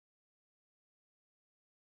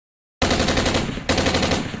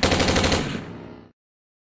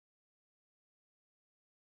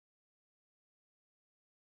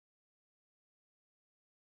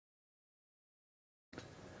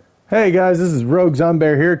Hey guys, this is Rogue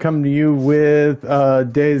Zombear here, coming to you with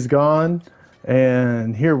Days Gone,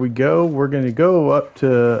 and here we go. We're going to go up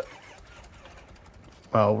to,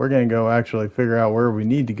 well, we're going to go actually figure out where we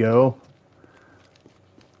need to go,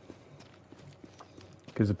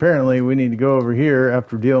 because apparently we need to go over here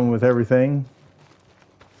after dealing with everything.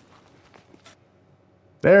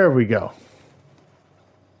 There we go.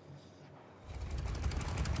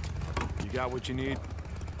 You got what you need?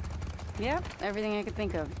 Yep, everything I could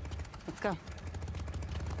think of. Let's go.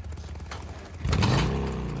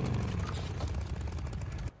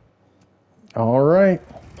 All right.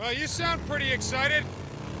 Well, you sound pretty excited.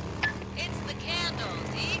 It's the candle,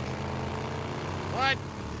 Deke. What?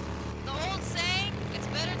 The old saying, it's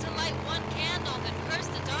better to light one candle than curse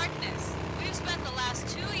the darkness. We've spent the last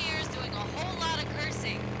 2 years doing a whole lot of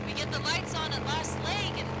cursing. We get the lights on at Last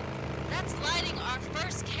Lake, and that's lighting our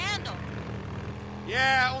first candle.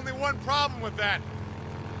 Yeah, only one problem with that.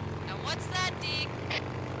 And what's that, Deke?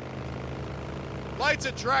 Lights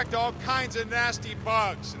attract all kinds of nasty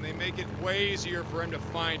bugs, and they make it way easier for him to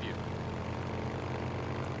find you.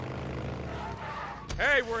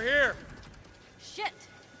 Hey, we're here. Shit!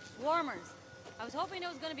 Swarmers. I was hoping it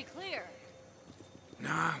was gonna be clear.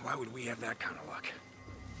 Nah, why would we have that kind of luck?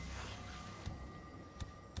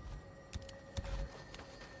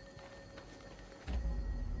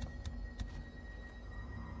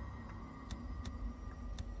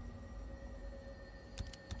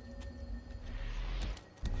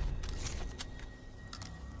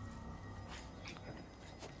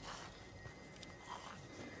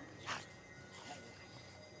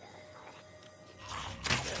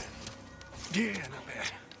 Yeah, not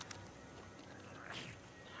bad.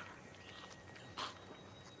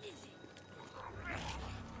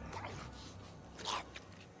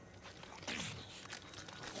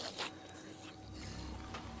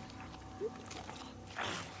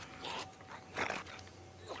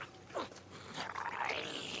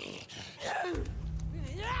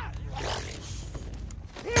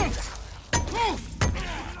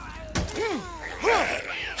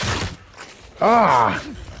 Ah!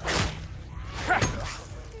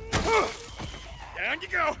 Down you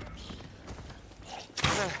go.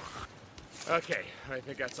 Okay, I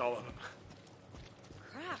think that's all of them.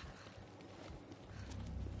 Crap.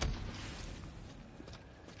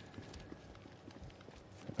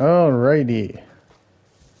 Alrighty.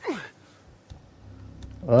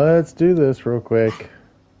 Let's do this real quick.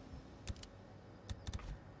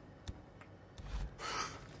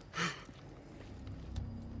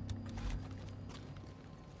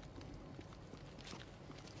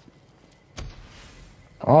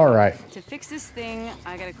 All right. To fix this thing,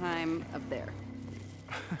 I gotta climb up there.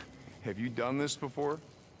 Have you done this before?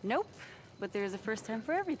 Nope. But there's a first time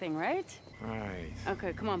for everything, right? Right.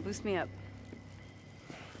 Okay, come on, boost me up.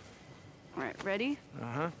 All right, ready?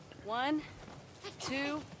 Uh-huh. 1,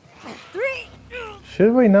 2, 3.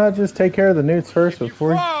 Should we not just take care of the newts first If you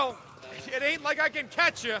before? fall, it ain't like I can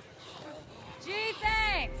catch you. Gee,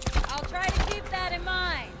 thanks. I'll try to keep that in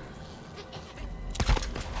mind.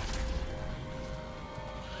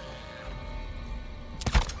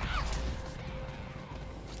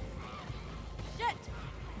 Shit!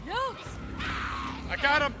 Newts! I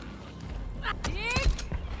got him. Deke!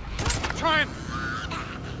 I'm trying.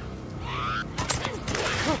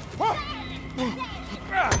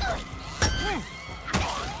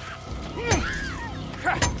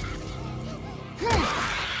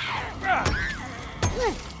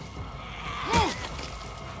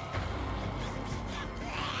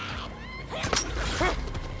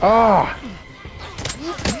 Ah!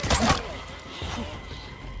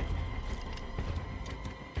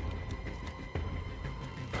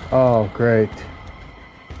 Oh, great.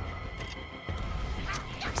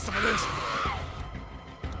 Some of this.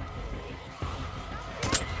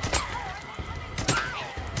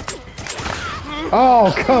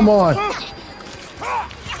 Oh, come on.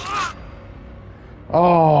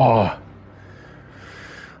 Oh.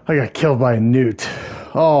 I got killed by a newt.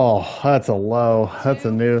 Oh, that's a low. That's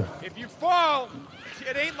a new. If you fall,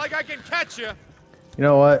 it ain't like I can catch you. You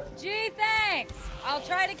know what? Gee, thanks. I'll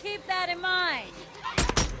try to keep that in mind.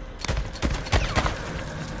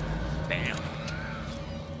 Damn.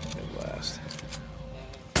 At last.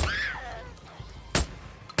 I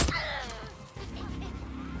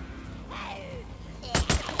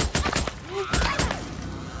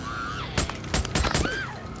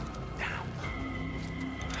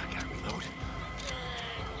gotta reload.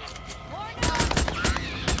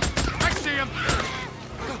 I see him.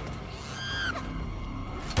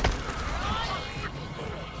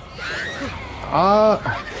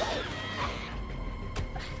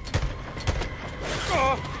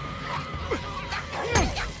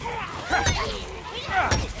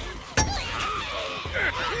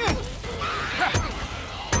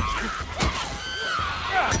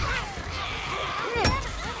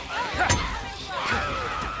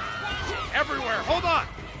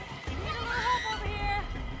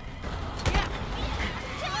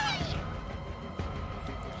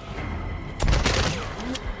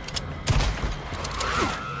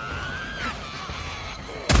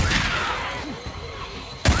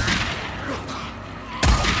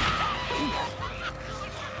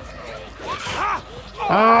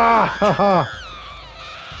 Ah! Ha ha!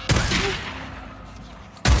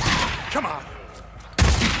 Come on.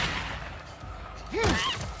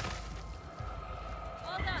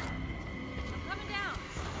 Well done. I'm coming down.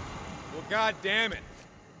 Well, god damn it.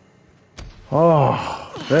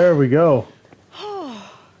 Oh, there we go. Well,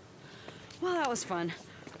 that was fun.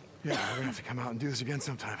 Yeah, we're gonna have to come out and do this again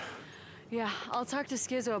sometime. Yeah, I'll talk to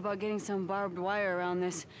Schizo about getting some barbed wire around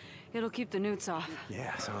this. It'll keep the newts off.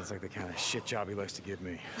 Yeah, sounds like the kind of shit job he likes to give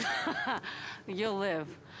me. You'll live.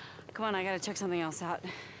 Come on, I gotta check something else out.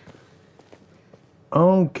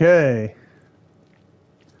 Okay.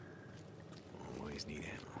 Always need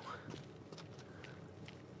ammo.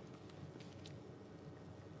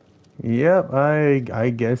 Yep, I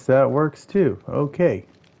guess that works too. Okay.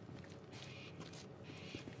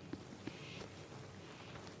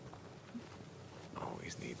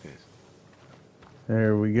 Always need this.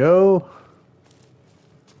 There we go.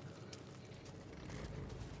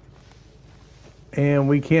 And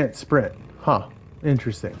we can't sprint. Huh.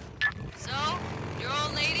 Interesting. So, your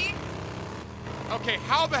old lady? Okay,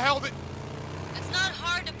 how the hell did... It's not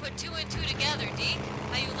hard to put two and two together, Deke.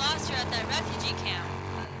 How you lost her at that refugee camp.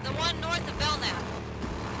 The one north of Belknap.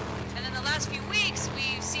 And in the last few weeks,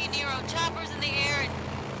 we've seen Nero choppers in the air, and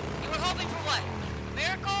you were hoping for what? A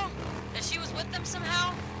miracle? That she was with them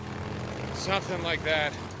somehow? Something like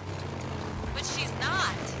that. But she's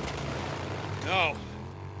not. No.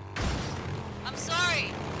 I'm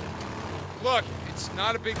sorry. Look, it's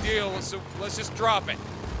not a big deal, so let's just drop it.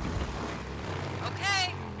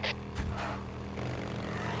 Okay.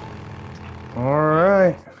 All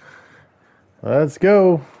right. Let's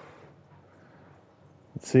go.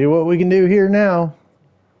 Let's see what we can do here now.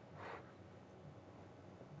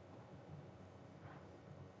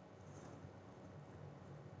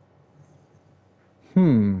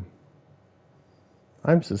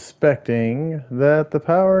 I'm suspecting that the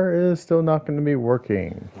power is still not going to be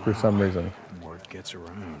working for some reason. Word gets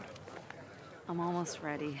around. I'm almost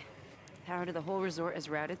ready. Power to the whole resort is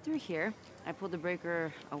routed through here. I pulled the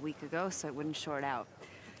breaker a week ago so it wouldn't short out.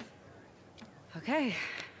 Okay.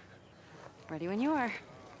 Ready when you are.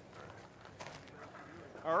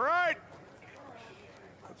 All right.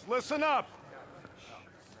 Let's listen up.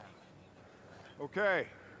 Okay.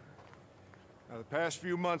 Now, the past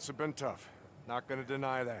few months have been tough. Not gonna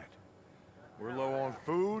deny that. We're low on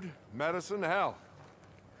food, medicine, hell.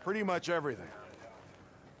 Pretty much everything.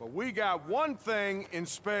 But we got one thing in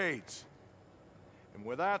spades. And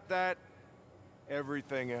without that,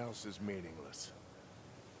 everything else is meaningless.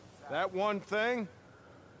 That one thing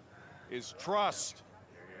is trust.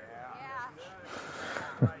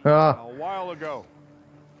 Now, a while ago,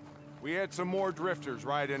 we had some more drifters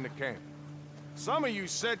right into camp. Some of you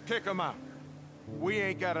said kick them out. We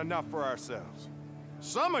ain't got enough for ourselves.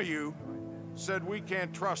 Some of you said we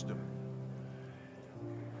can't trust them.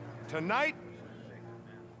 Tonight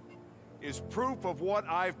is proof of what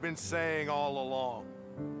I've been saying all along.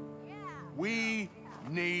 We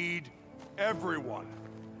need everyone.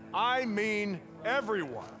 I mean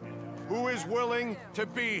everyone who is willing to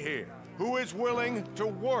be here, who is willing to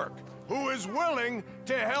work, who is willing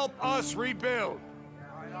to help us rebuild.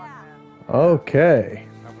 Okay.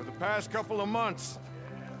 Now, for the past couple of months,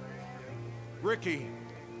 Ricky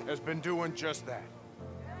has been doing just that.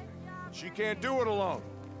 She can't do it alone.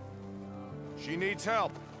 She needs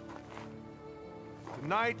help.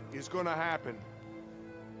 Tonight is gonna happen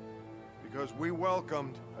because we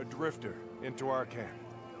welcomed a drifter into our camp.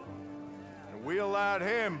 And we allowed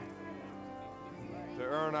him to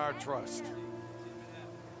earn our trust.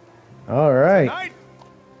 All right. Tonight,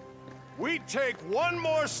 we take one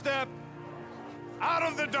more step out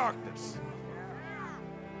of the darkness.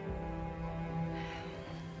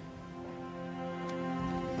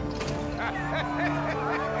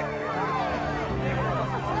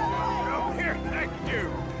 Oh, here, thank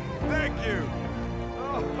you. Thank you.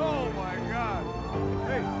 Oh my God.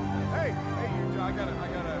 Hey, you, I got a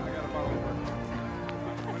bottle of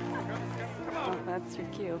Come on. Oh, that's your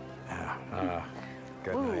cue.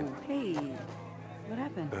 Good Whoa, night. hey. What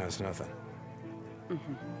happened? That's nothing.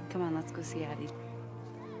 Come on, let's go see Addie.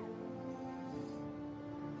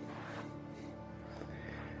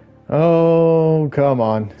 Oh, come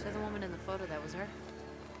on. So the woman in the photo, that was her?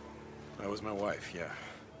 That was my wife, yeah.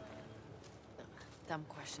 Dumb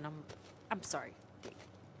question. I'm sorry.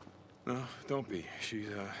 No, don't be. She's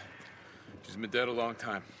been dead a long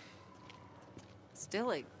time.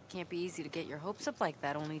 Still, it can't be easy to get your hopes up like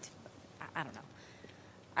that, only to... I don't know.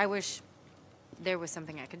 I wish there was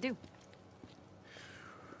something I could do.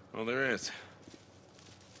 Well, there is.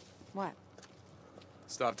 What?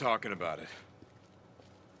 Stop talking about it.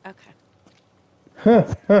 Okay.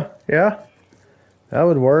 Yeah, that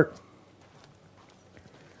would work.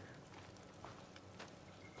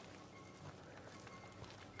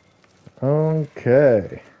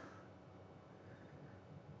 Okay.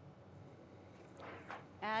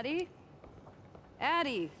 Addie?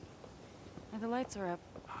 Addie! Oh, the lights are up.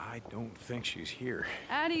 I don't think she's here.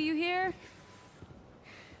 Addie, you here?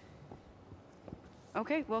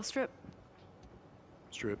 Okay, well, strip.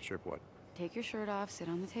 Strip what? Take your shirt off, sit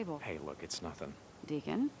on the table. Hey, look, it's nothing.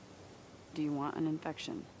 Deacon, do you want an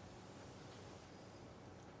infection?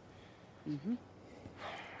 Mm-hmm.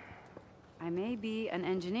 I may be an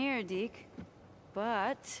engineer, Deke,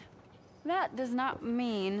 but that does not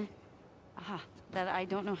mean that I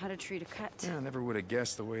don't know how to treat a cut. Yeah, I never would have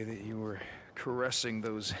guessed the way that you were caressing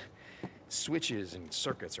those switches and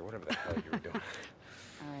circuits or whatever the hell you were doing.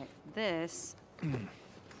 All right, this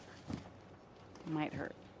might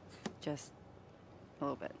hurt. Just a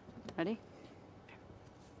little bit. Ready?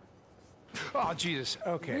 Oh, Jesus.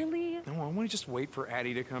 Okay. Really? No, I want to just wait for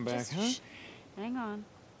Addie to come back, Just huh? shh. Hang on.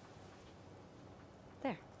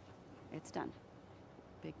 There. It's done.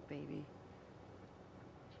 Big baby.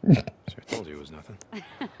 So I told you it was nothing.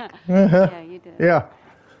 Yeah, you did. Yeah.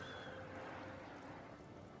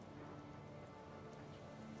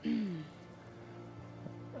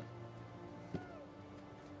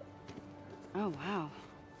 Oh, wow.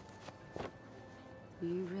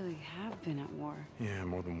 You really have been at war. Yeah,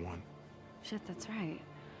 more than one. Shit, that's right.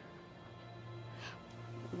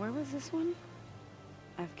 Where was this one?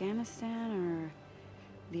 Afghanistan or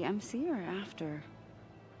the MC or after?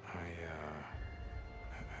 I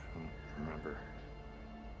don't remember.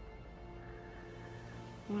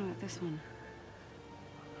 What about this one?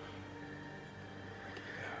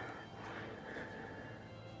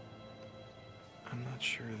 I'm not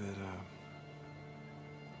sure that,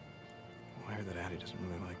 well, I heard that Addie doesn't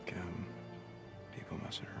really like, people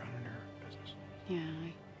messing around in her business. Yeah,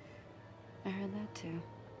 I heard that too.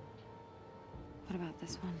 What about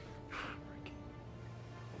this one? Ricky.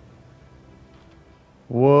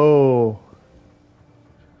 Whoa.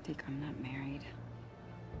 Dick, I'm not married.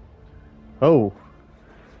 Oh.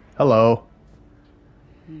 Hello.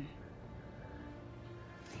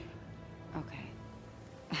 Okay.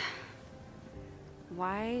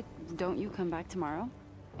 Why don't you come back tomorrow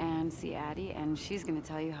and see Addie, and she's gonna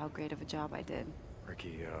tell you how great of a job I did.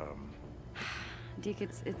 Ricky, Deke,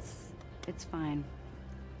 it's fine.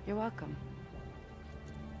 You're welcome.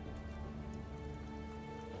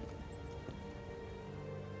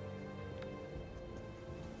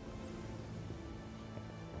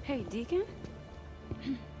 Hey, Deacon?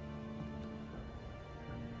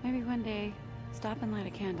 Maybe one day, stop and light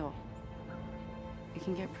a candle. It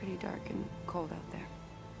can get pretty dark and cold out there.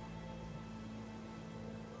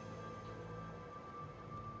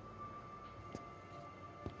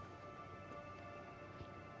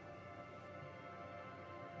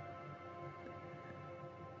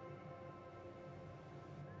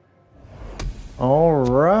 All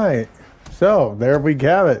right. So there we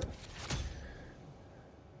have it.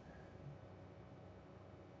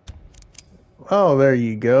 Oh, there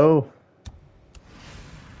you go.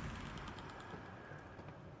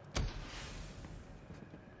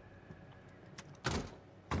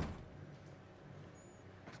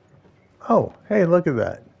 Oh, hey, look at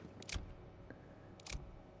that.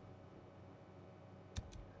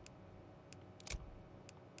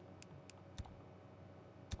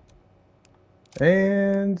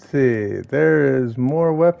 And see, there is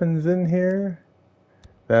more weapons in here.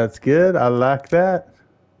 That's good. I like that.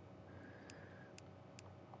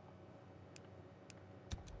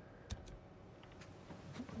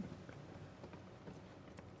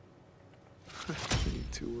 You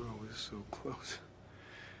two were always so close.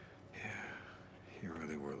 Yeah, you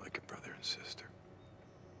really were like a brother and sister.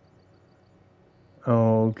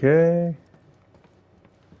 Okay.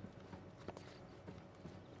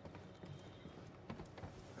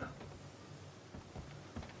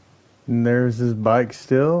 And there's his bike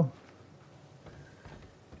still.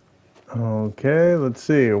 Okay, let's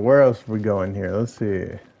see. Where else are we going here? Let's see.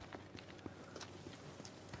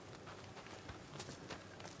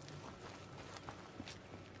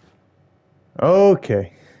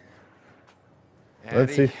 Okay.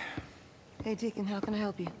 Let's see. Hey, Deacon, how can I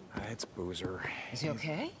help you? It's Boozer. Is he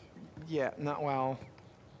okay? Yeah, not well.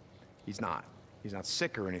 He's not. He's not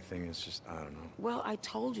sick or anything. It's just, I don't know. Well, I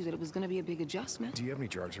told you that it was going to be a big adjustment. Do you have any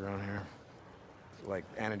drugs around here? Like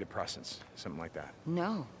antidepressants, something like that?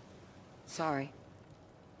 No. Sorry.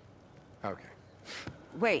 Okay.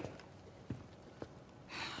 Wait.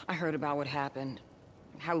 I heard about what happened.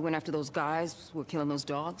 How we went after those guys who were killing those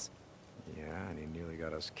dogs. Yeah, and he nearly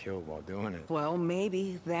got us killed while doing it. Well,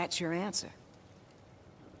 maybe that's your answer.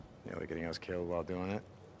 Nearly getting us killed while doing it.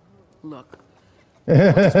 Look, what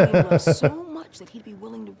does Wayne love so much that he'd be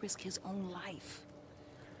willing to risk his own life?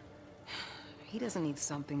 He doesn't need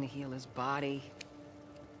something to heal his body.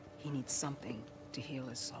 He needs something to heal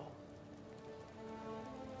his soul.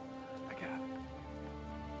 I got it.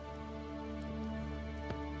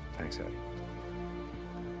 Thanks, Eddie.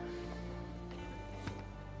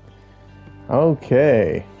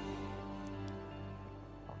 Okay.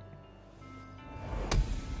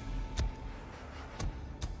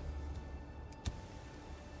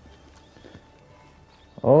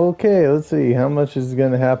 Okay, let's see. How much is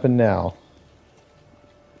going to happen now?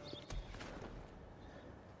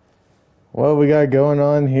 What we got going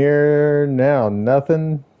on here now?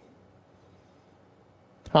 Nothing?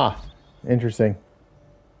 Huh. Interesting.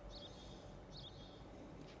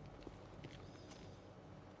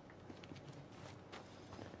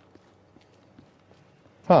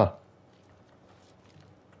 Huh.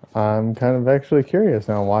 I'm kind of actually curious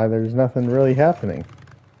now why there's nothing really happening.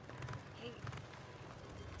 Hey,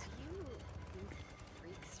 do you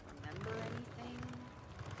freaks remember anything?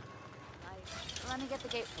 Let me get the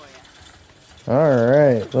gate for you.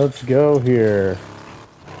 Alright, let's go here.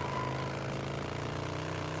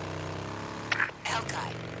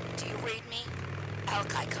 Alki, do you read me?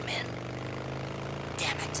 Alki, come in.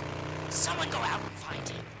 Damn it. Someone go out and find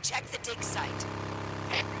him. Check the dig site.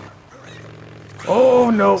 Oh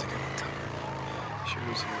no! Sure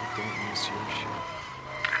as hell don't miss your shit.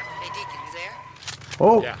 Hey, Deacon, you there?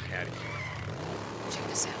 Oh! Yeah, Hattie. Check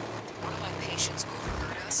this out. One of my patients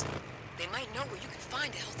overheard us. They might know where you can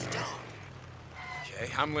find a healthy dog.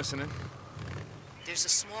 Okay, I'm listening. There's a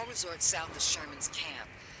small resort south of Sherman's camp.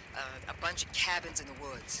 A bunch of cabins in the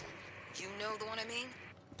woods. You know the one I mean?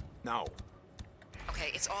 No. Okay,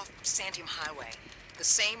 it's off Santiam Highway. The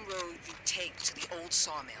same road you take to the old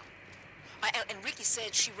sawmill. And Ricky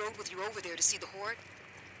said she rode with you over there to see the horde?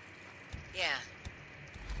 Yeah.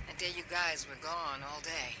 And there you guys were gone all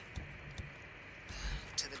day.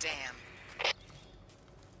 To the dam.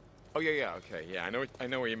 Oh yeah, okay, yeah. I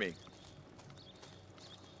know what you mean.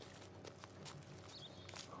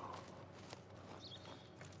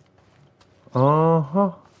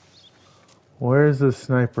 Uh-huh. Where's the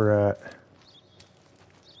sniper at?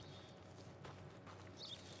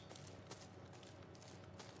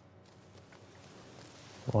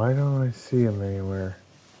 Why don't I see him anywhere?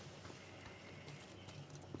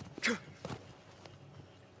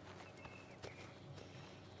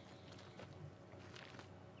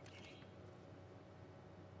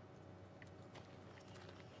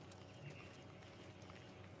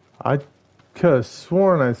 I could have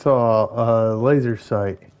sworn I saw a laser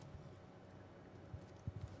sight.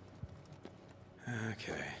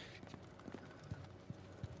 Okay.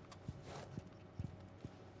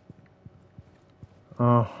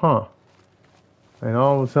 Uh-huh. And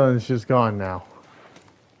all of a sudden it's just gone now.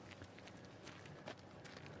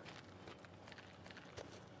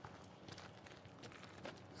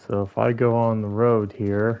 So if I go on the road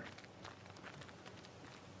here,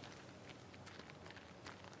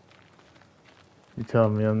 you tell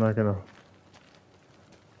me I'm not gonna...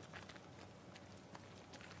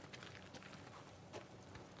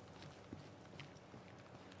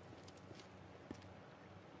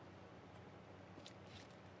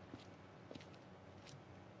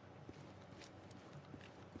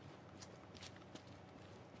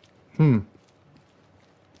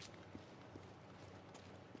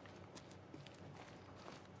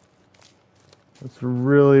 It's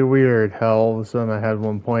really weird how all of a sudden I had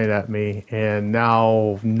one point at me and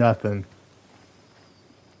now nothing.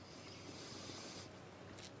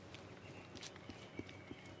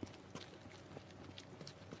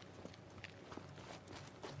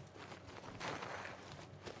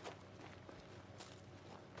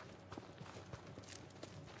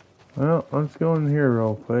 Well, let's go in here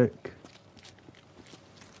real quick.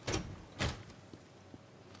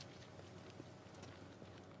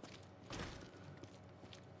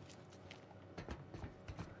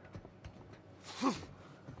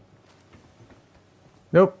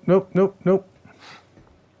 Nope, nope, nope, nope.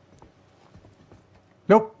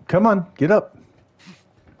 Nope, come on, get up.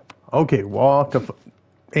 Okay, walk up.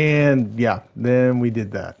 And yeah, then we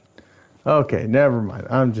did that. Okay, never mind.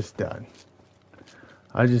 I'm just done.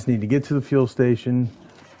 I just need to get to the fuel station.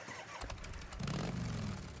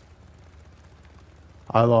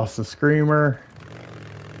 I lost the screamer.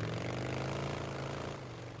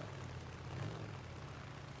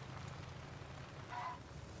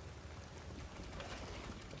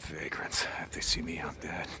 Vagrants. If they see me, I'm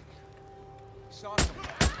dead.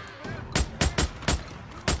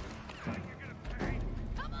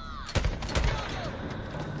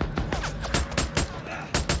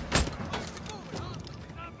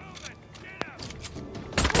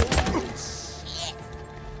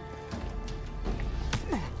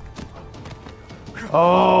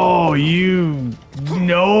 Oh, you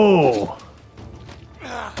no.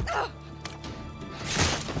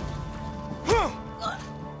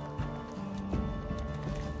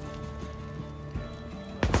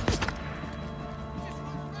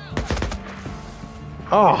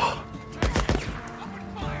 Oh.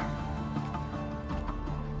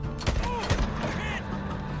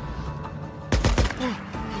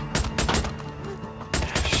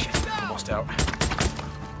 Shit, almost out.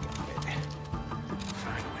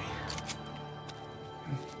 Finally.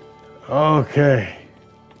 Okay.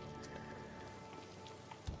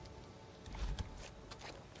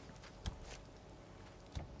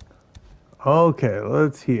 Okay,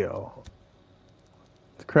 let's heal.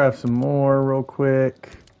 Let's craft some more real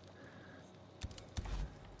quick.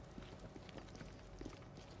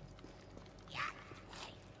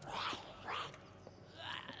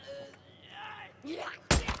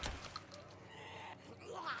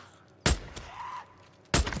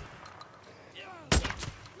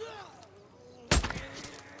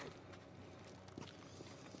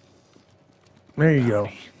 There you go.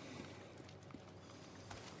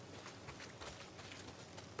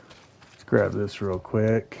 Let's grab this real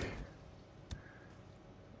quick.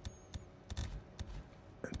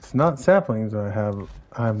 It's not saplings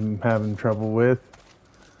I'm having trouble with.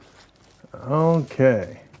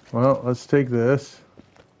 Okay. Well, let's take this.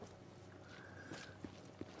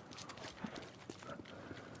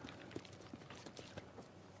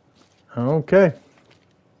 Okay.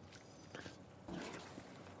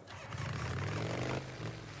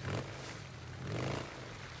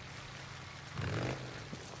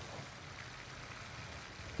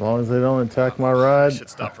 As long as they don't attack my I ride, should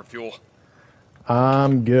stop for fuel.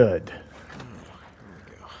 I'm good. Here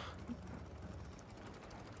we go.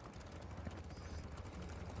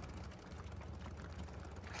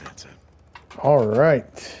 That's it. All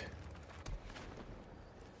right.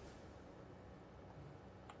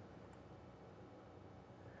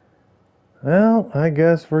 Well, I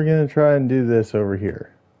guess we're going to try and do this over here.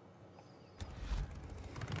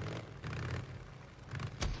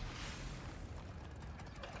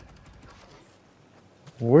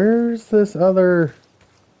 Where's this other...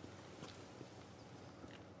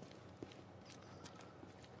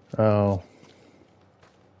 Oh.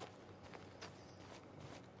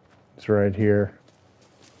 It's right here.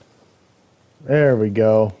 There we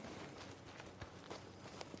go.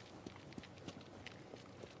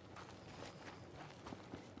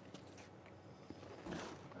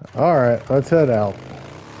 All right, let's head out.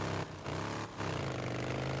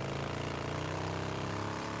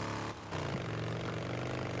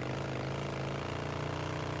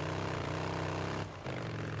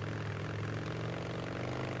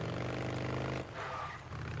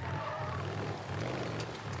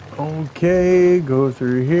 Okay, go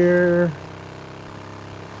through here.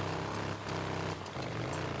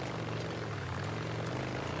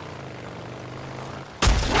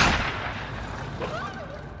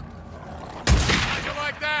 How'd you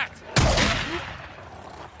like that?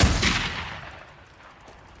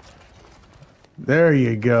 There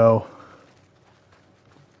you go.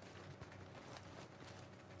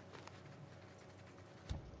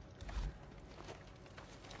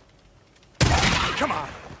 Come on.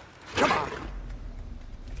 Come on.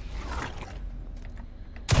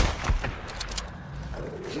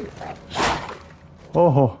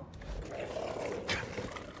 Oh.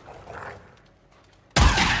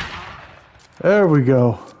 There we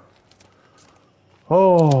go.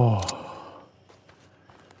 Oh.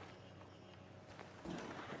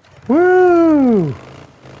 Woo!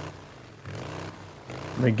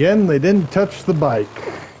 And again, they didn't touch the bike.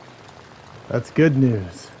 That's good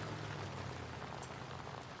news.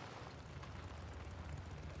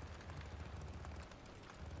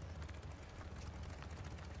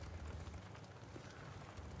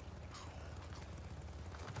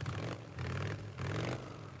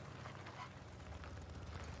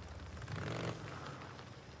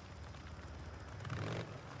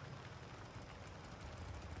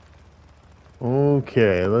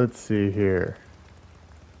 Okay, let's see here.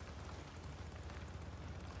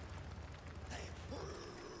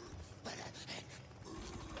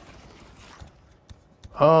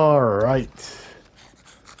 All right.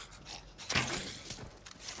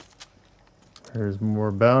 There's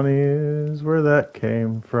more bounties. Where that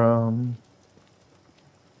came from.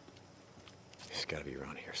 It's gotta be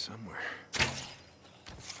around here somewhere.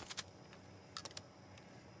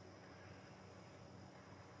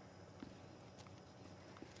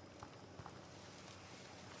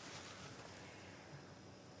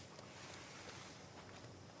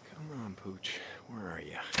 Come on, Pooch. Where are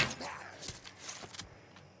you?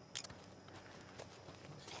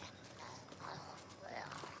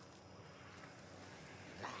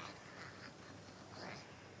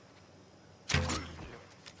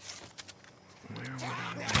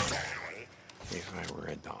 If I were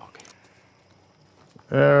a dog.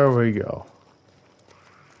 There we go.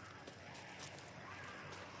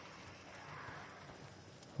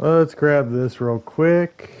 Let's grab this real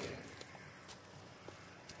quick.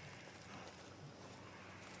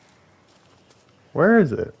 Where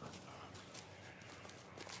is it?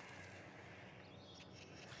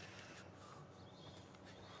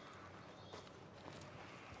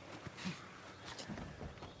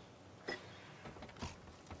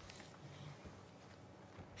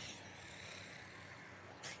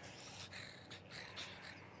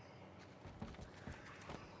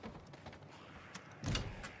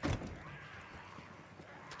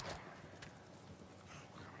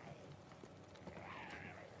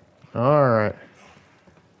 All right.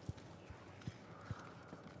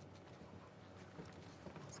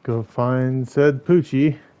 Let's go find said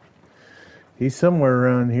Poochie. He's somewhere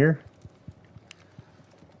around here.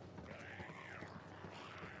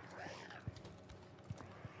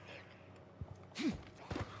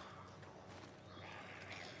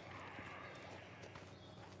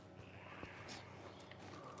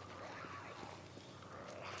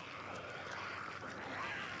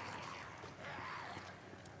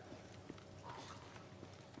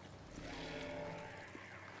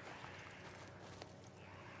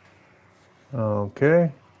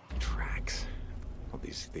 Okay. Tracks. Well,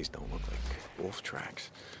 these don't look like wolf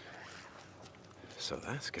tracks. So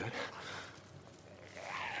that's good.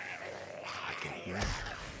 I can hear it.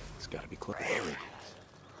 It's got to be close. There it is.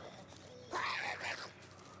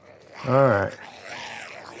 All right.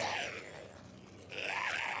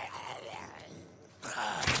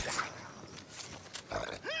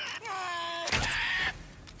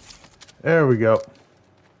 There we go.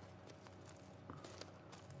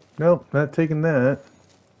 Nope, not taking that.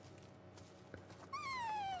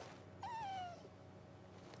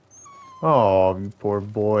 Oh, you poor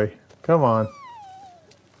boy. Come on.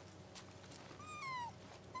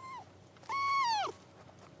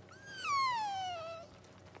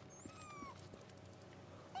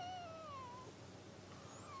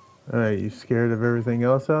 You scared of everything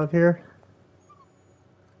else out here?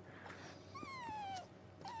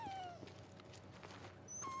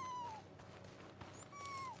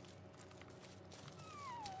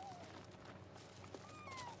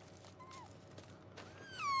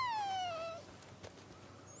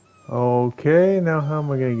 Okay, now how am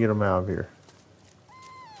I going to get them out of here?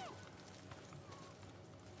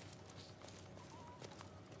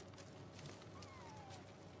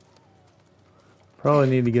 Probably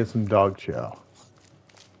need to get some dog chow.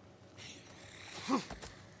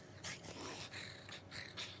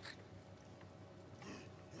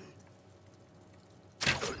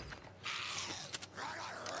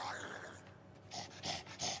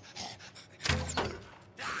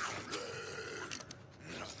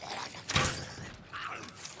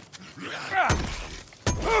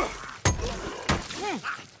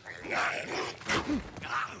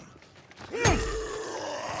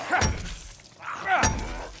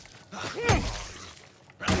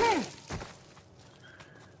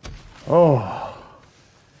 Oh.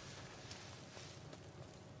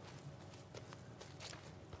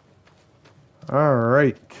 All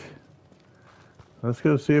right. Let's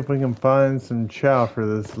go see if we can find some chow for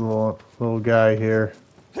this little guy here.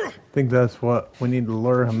 I think that's what we need to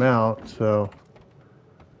lure him out, so.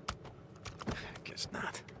 Guess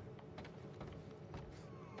not.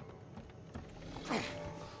 Oh,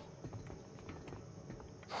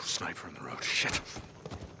 sniper on the road. Shit.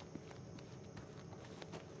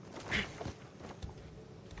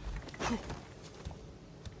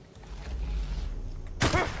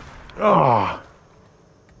 Oh.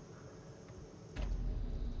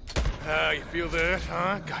 You feel that,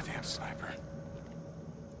 huh? Goddamn sniper.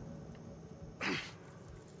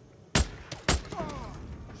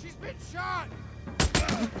 She's been shot! He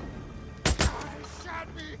shot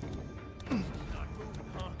me! He's not moving,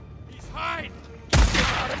 huh? He's hiding!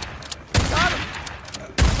 Got him! Got him!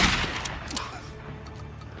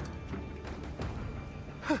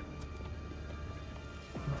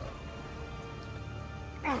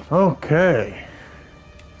 Okay.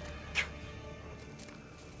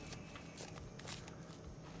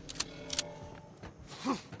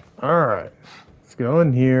 All right. Let's go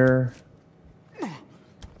in here.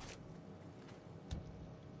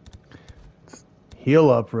 Let's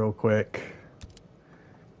heal up real quick.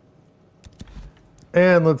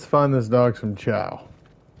 And let's find this dog some chow.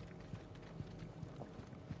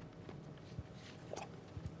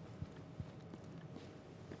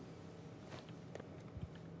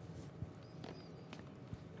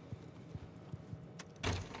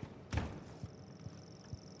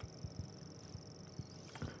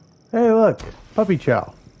 Hey, look, puppy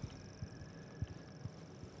chow.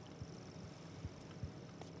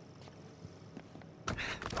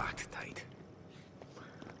 Locked tight.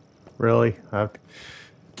 Really?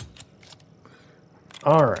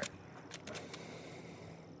 All right.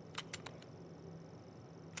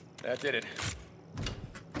 That did it.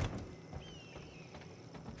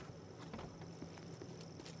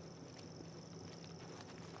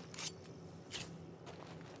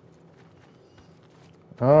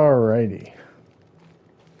 All righty.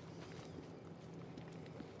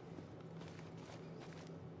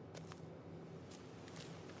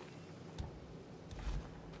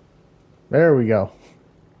 There we go.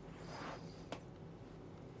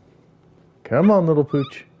 Come on, little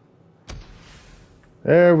pooch.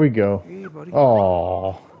 There we go. Hey, buddy.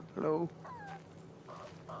 Oh. Hello.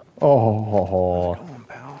 Oh. Come on,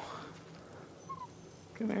 pal.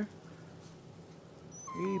 Come here.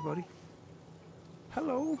 Hey, buddy.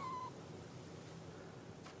 Hello.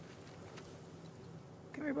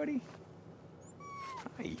 Come here, buddy.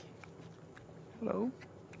 Hi. Hello.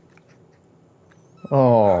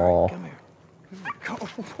 Oh. Come here. Oh,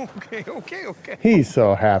 okay. He's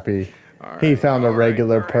so happy. All He right, found a all right,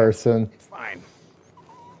 regular all right. person. Fine.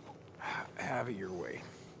 Have it your way.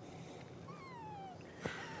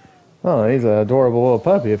 Oh, he's an adorable little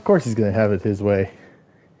puppy. Of course he's going to have it his way.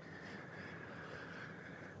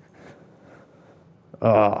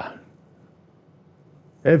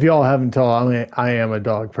 If y'all haven't told, I am a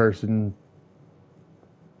dog person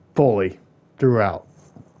fully throughout.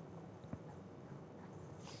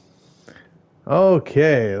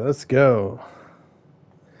 Okay, let's go.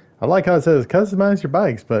 I like how it says customize your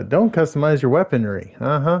bikes, but don't customize your weaponry.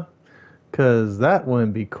 Because that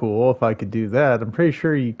wouldn't be cool if I could do that. I'm pretty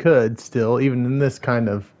sure you could still, even in this kind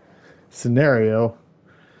of scenario.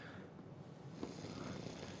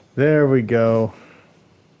 There we go.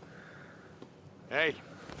 Hey,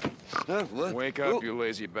 Huh? What? wake up, you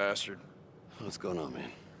lazy bastard. What's going on, man?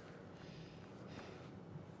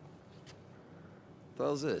 What the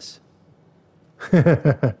hell's this?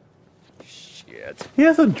 Shit. He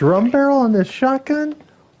has a drum barrel on his shotgun?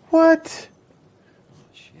 What?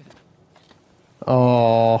 Shit.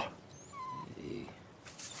 Oh. Hey. Hey,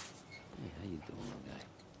 how you doing, little guy?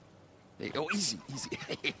 Hey, oh, easy.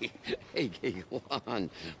 Hey, hold on.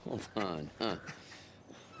 Huh?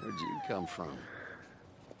 Where'd you come from?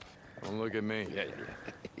 Don't look at me. Yeah.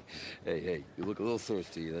 Hey, you look a little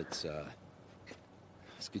thirsty. Let's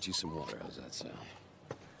get you some water. How's that sound?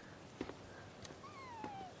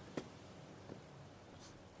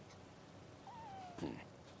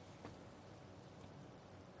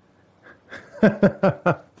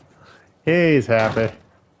 He's happy.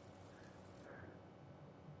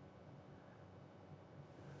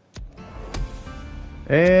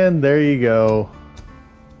 And there you go.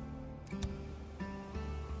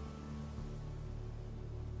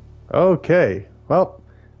 Okay, well,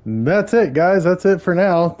 that's it, guys. That's it for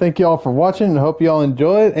now. Thank you all for watching and hope you all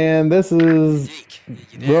enjoyed. And this is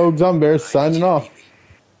Rogue Zombie signing off.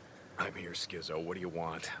 I'm here, Skizzo. What do you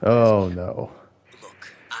want? Oh, no.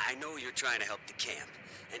 Look, I know you're trying to help the camp,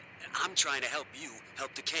 and I'm trying to help you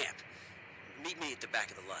help the camp. Meet me at the back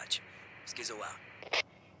of the lodge. Skizzo out.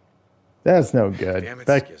 That's no good. Damn it,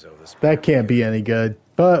 That Skizzo. This can't be any good.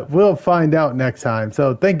 But we'll find out next time.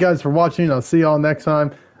 So thank you guys for watching. I'll see y'all next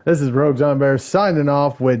time. This is Rogue Zombie signing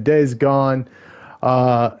off with Days Gone.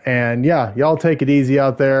 And yeah, y'all take it easy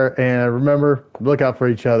out there. And remember, look out for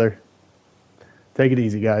each other. Take it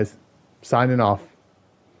easy, guys. Signing off.